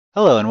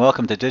Hello and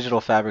welcome to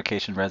Digital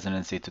Fabrication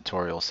Residency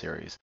tutorial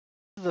series.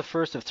 This is the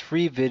first of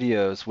 3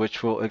 videos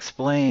which will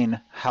explain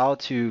how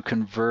to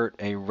convert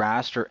a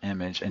raster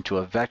image into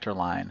a vector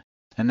line,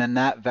 and then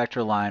that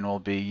vector line will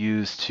be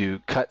used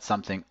to cut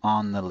something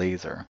on the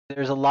laser.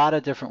 There's a lot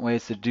of different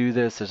ways to do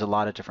this. There's a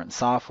lot of different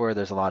software.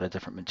 There's a lot of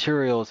different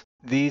materials.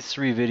 These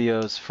 3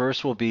 videos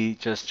first will be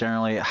just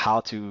generally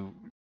how to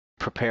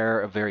prepare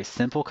a very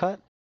simple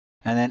cut.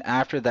 And then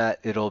after that,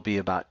 it'll be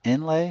about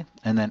inlay.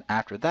 And then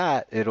after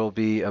that, it'll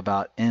be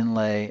about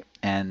inlay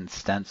and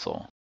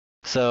stencil.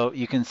 So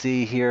you can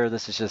see here,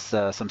 this is just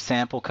some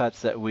sample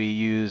cuts that we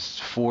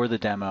used for the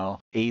demo.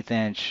 1/8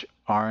 inch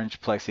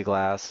orange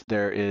plexiglass.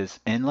 There is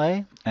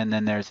inlay, and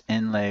then there's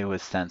inlay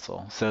with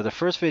stencil. So the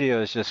first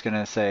video is just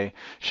going to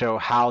show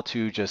how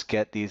to just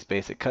get these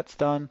basic cuts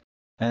done.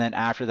 And then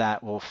after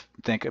that, we'll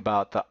think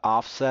about the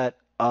offset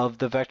of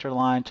the vector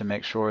line to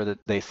make sure that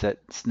they sit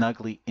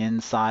snugly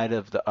inside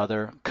of the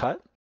other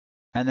cut.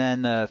 And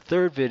then the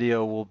third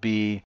video will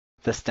be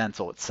the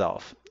stencil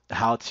itself,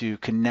 how to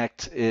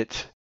connect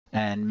it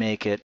and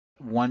make it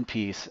one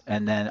piece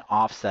and then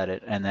offset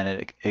it, and then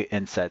it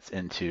insets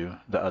into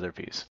the other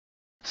piece.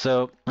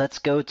 So let's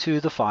go to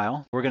the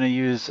file. We're going to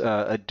use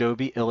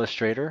Adobe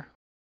Illustrator.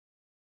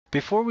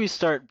 Before we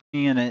start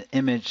bringing an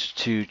image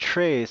to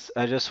trace,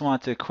 I just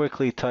want to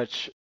quickly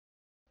touch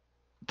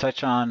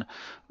on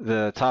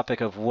the topic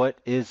of what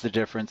is the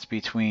difference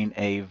between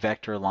a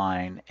vector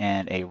line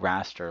and a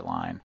raster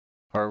line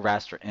or a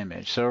raster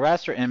image. So a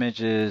raster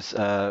image is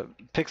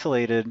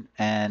pixelated,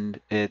 and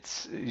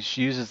it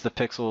uses the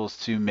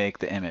pixels to make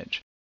the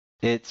image.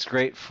 It's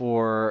great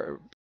for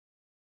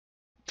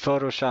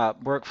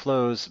Photoshop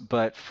workflows,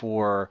 but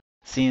for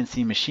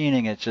CNC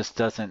machining, it just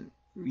doesn't,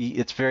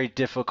 it's very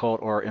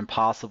difficult or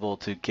impossible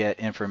to get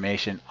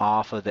information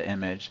off of the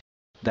image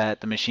that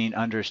the machine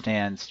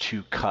understands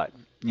to cut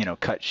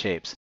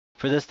shapes.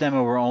 For this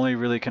demo, we're only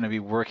really going to be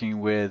working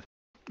with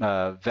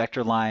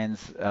vector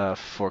lines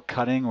for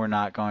cutting. We're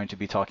not going to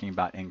be talking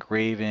about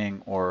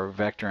engraving or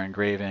vector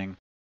engraving.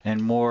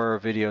 In more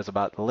videos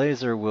about the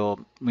laser,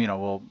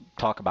 we'll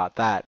talk about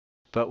that.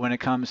 But when it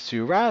comes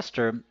to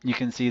raster, you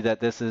can see that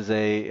this is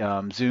a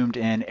zoomed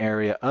in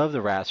area of the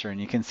raster,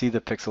 and you can see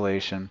the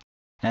pixelation.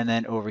 And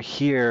then over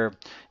here,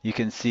 you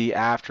can see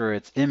after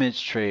its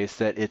image trace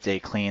that it's a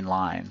clean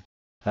line.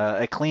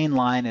 A clean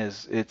line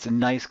it's a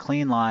nice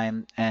clean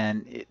line,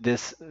 and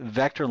this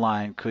vector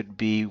line could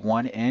be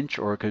 1 inch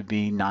or it could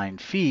be 9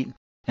 feet,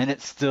 and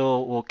it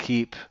still will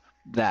keep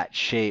that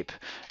shape,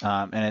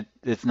 and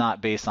it's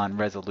not based on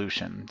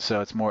resolution.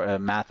 So it's more a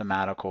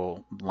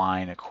mathematical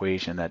line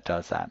equation that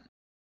does that.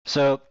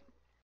 So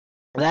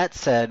that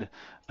said,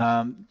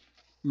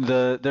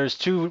 there's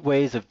 2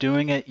 ways of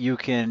doing it. You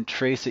can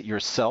trace it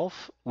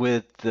yourself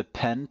with the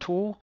pen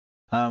tool,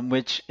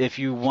 which if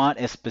you want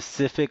a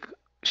specific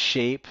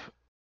shape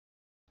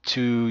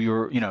to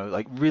your,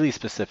 like really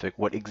specific,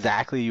 what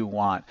exactly you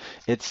want,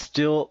 it's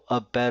still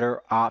a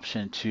better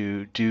option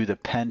to do the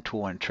pen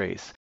tool and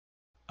trace.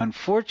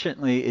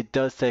 Unfortunately, it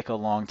does take a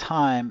long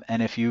time,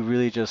 and if you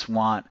really just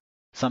want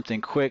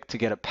something quick to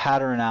get a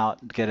pattern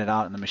out, get it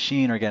out in the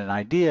machine, or get an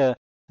idea,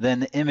 then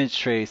the image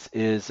trace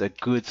is a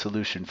good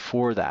solution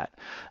for that.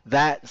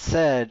 That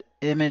said,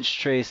 image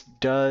trace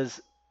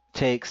does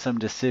take some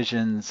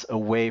decisions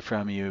away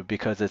from you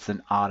because it's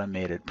an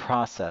automated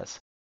process.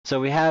 So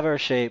we have our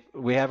shape,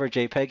 we have our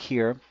JPEG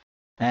here,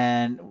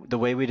 and the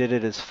way we did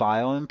it is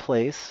file in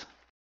place,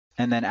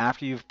 and then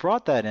after you've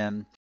brought that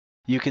in,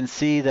 you can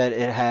see that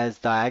it has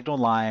diagonal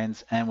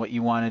lines, and what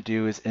you want to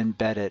do is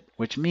embed it,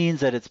 which means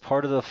that it's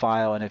part of the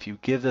file, and if you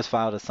give this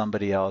file to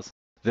somebody else,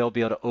 they'll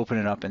be able to open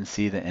it up and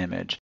see the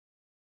image.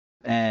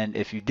 And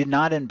if you did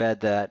not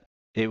embed that,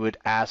 it would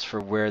ask for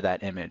where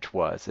that image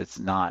was. It's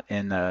not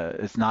in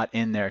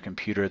their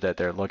computer that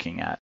they're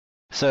looking at.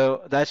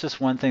 So that's just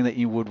one thing that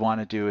you would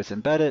want to do is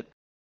embed it.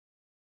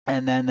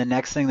 And then the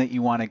next thing that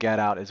you want to get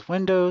out is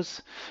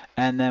Windows.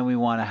 And then we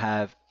want to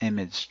have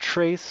image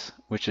trace,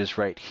 which is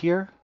right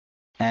here.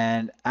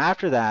 And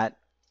after that,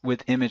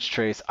 with image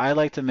trace, I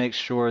like to make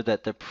sure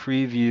that the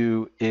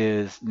preview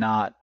is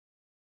not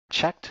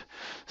checked.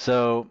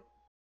 So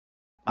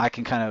I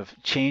can kind of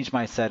change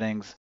my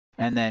settings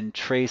and then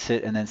trace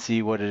it and then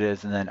see what it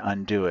is and then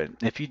undo it.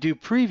 If you do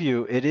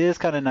preview, it is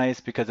kind of nice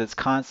because it's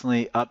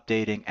constantly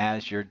updating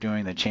as you're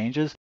doing the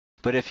changes.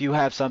 But if you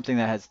have something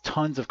that has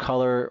tons of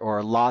color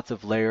or lots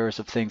of layers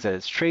of things that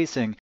it's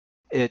tracing,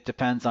 it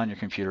depends on your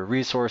computer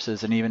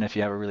resources. And even if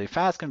you have a really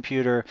fast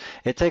computer,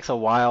 it takes a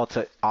while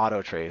to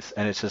auto trace,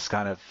 and it's just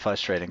kind of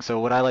frustrating. So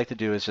what I like to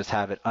do is just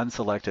have it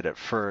unselected at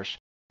first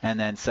and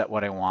then set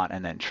what I want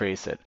and then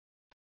trace it.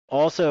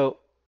 Also,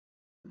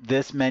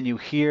 this menu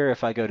here,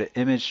 if I go to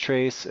image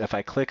trace, if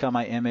I click on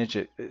my image,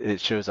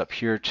 it shows up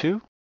here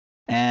too.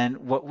 And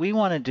what we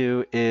want to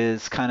do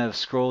is kind of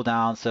scroll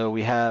down. So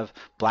we have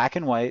black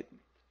and white.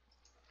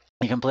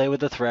 You can play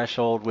with the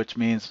threshold, which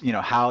means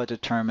how it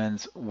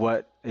determines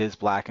what is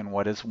black and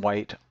what is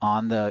white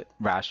on the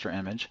raster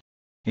image.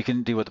 You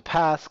can deal with the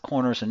paths,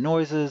 corners, and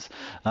noises.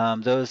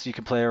 Those you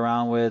can play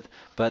around with.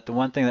 But the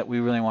one thing that we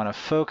really want to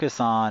focus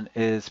on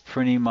is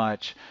pretty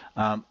much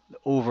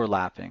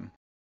overlapping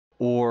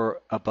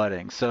or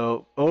abutting.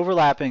 So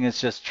overlapping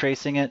is just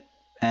tracing it,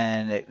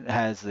 and it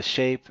has the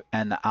shape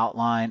and the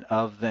outline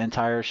of the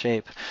entire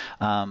shape,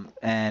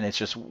 and it's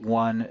just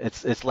one.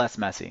 It's less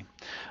messy.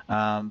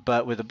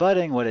 But with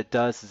abutting, what it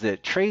does is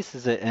it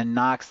traces it and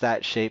knocks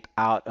that shape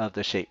out of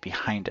the shape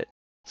behind it.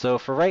 So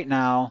for right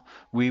now,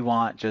 we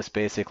want just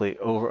basically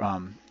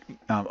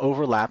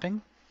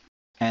overlapping,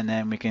 and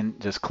then we can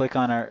just click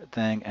on our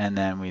thing, and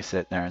then we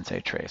sit there and say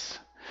trace.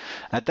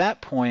 At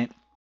that point,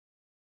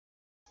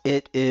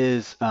 it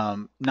is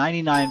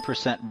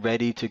 99%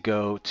 ready to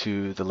go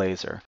to the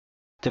laser.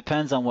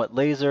 Depends on what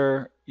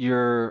laser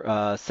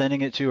you're sending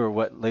it to or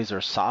what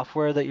laser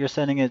software that you're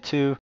sending it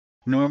to.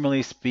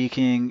 Normally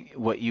speaking,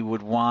 what you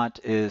would want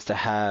is to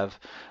have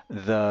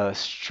the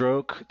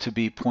stroke to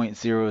be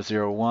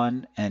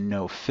 0.001 and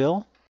no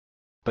fill.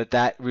 But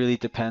that really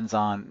depends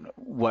on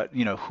what,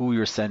 who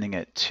you're sending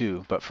it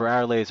to. But for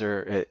our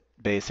laser,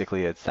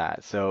 it's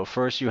that. So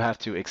first you have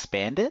to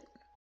expand it,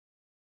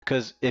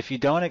 because if you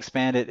don't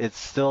expand it, it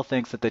still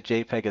thinks that the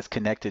JPEG is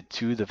connected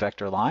to the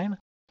vector line.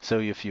 So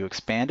if you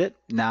expand it,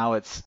 now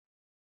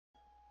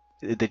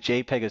the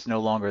JPEG is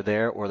no longer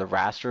there, or the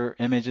raster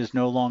image is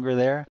no longer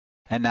there,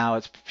 and now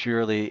it's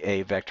purely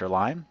a vector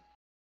line.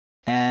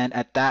 And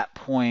at that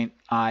point,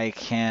 I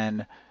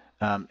can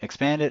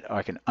expand it, or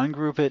I can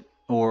ungroup it,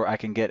 or I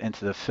can get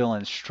into the fill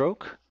and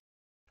stroke,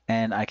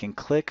 and I can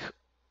click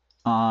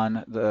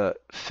on the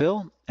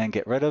fill and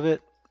get rid of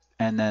it,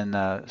 and then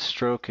the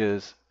stroke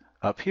is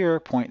up here,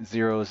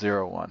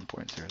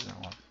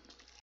 0.001.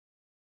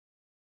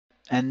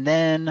 And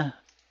then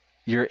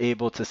you're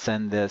able to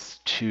send this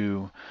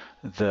to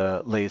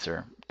the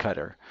laser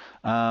cutter.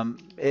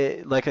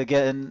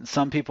 Again,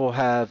 some people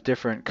have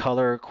different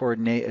colors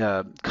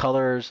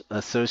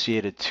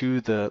associated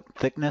to the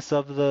thickness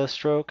of the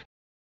stroke.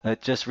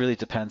 It just really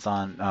depends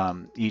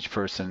on each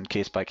person,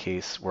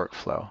 case-by-case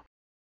workflow.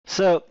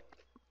 So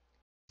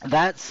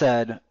that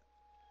said,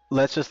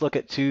 let's just look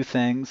at two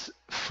things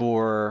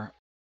for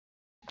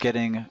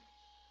getting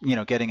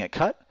it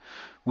cut.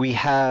 We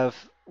have,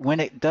 when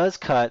it does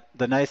cut,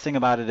 the nice thing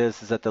about it is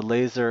that the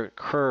laser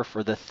kerf,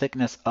 or the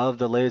thickness of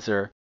the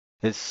laser,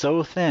 is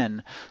so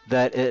thin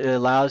that it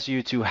allows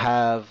you to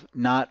have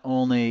not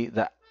only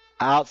the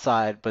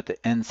outside but the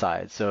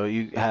inside. So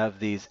you have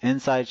these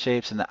inside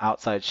shapes and the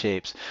outside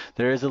shapes.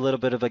 There is a little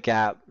bit of a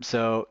gap,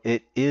 so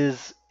it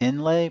is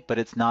inlay, but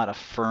it's not a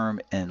firm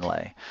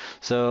inlay.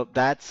 So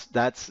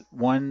that's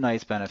one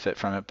nice benefit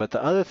from it. But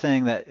the other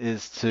thing that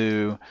is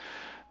to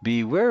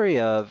be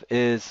wary of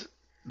is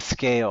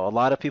scale. A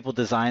lot of people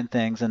design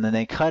things and then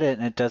they cut it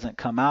and it doesn't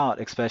come out,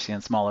 especially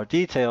in smaller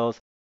details.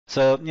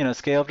 So,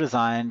 scale of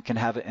design can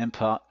have an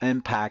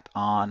impact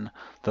on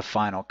the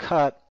final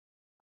cut.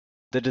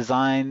 The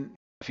design,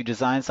 if you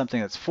design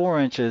something that's 4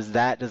 inches,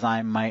 that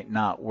design might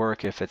not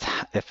work if it's a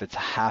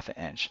half an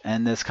inch.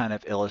 And this kind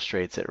of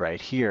illustrates it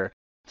right here.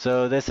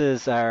 So this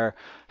is our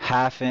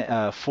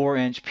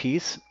 4-inch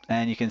piece,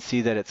 and you can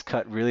see that it's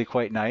cut really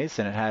quite nice,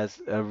 and it has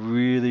a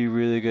really,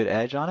 really good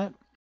edge on it.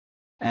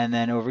 And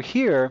then over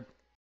here,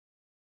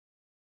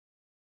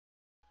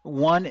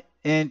 1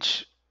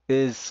 inch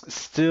is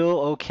still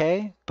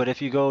okay, but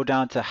if you go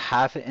down to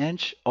half an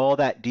inch, all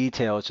that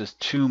detail is just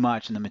too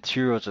much, and the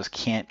material just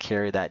can't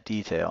carry that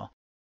detail.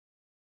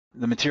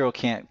 The material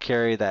can't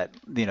carry that,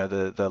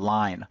 the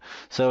line.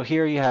 So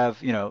here you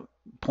have,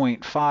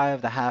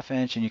 0.5, the half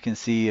inch, and you can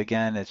see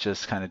again it's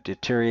just kind of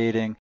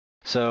deteriorating.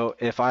 So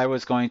if I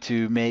was going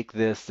to make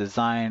this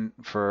design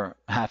for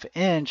half an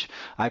inch,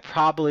 I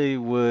probably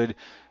would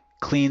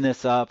clean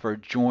this up or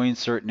join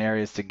certain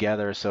areas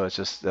together so it's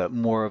just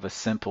more of a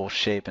simple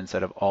shape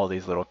instead of all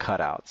these little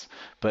cutouts,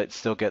 but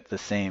still get the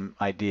same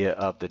idea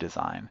of the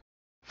design.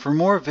 For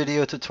more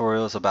video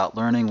tutorials about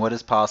learning what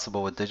is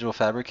possible with digital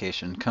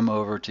fabrication, come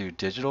over to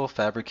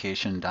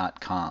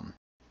digitalfabrication.com.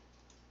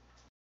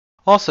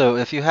 Also,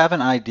 if you have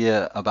an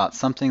idea about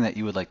something that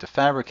you would like to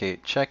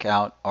fabricate, check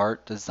out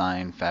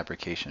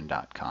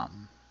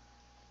artdesignfabrication.com.